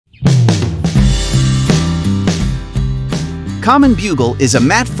Common bugle is a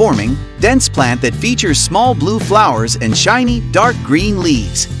mat-forming, dense plant that features small blue flowers and shiny, dark green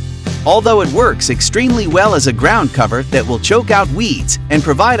leaves. Although it works extremely well as a ground cover that will choke out weeds and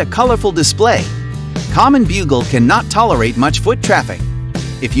provide a colorful display, common bugle cannot tolerate much foot traffic.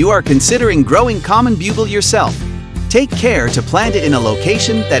 If you are considering growing common bugle yourself, take care to plant it in a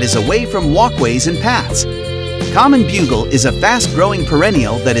location that is away from walkways and paths. Common bugle is a fast-growing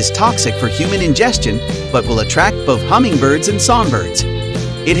perennial that is toxic for human ingestion but will attract both hummingbirds and songbirds.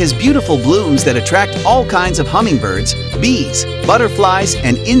 It has beautiful blooms that attract all kinds of hummingbirds, bees, butterflies,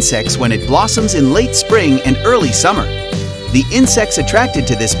 and insects when it blossoms in late spring and early summer. The insects attracted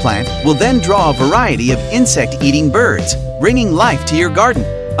to this plant will then draw a variety of insect-eating birds, bringing life to your garden.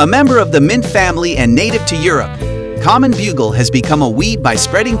 A member of the mint family and native to Europe, common bugle has become a weed by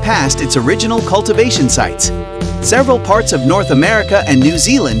spreading past its original cultivation sites. Several parts of North America and New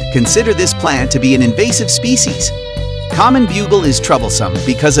Zealand consider this plant to be an invasive species. Common bugle is troublesome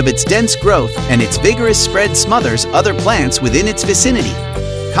because of its dense growth, and its vigorous spread smothers other plants within its vicinity.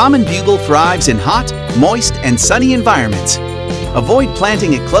 Common bugle thrives in hot, moist, and sunny environments. Avoid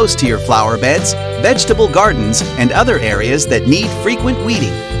planting it close to your flower beds, vegetable gardens, and other areas that need frequent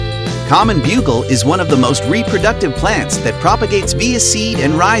weeding. Common bugle is one of the most reproductive plants that propagates via seed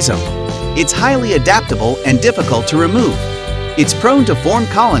and rhizome. It's highly adaptable and difficult to remove. It's prone to form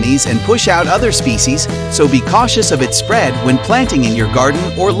colonies and push out other species, so be cautious of its spread when planting in your garden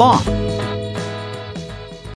or lawn.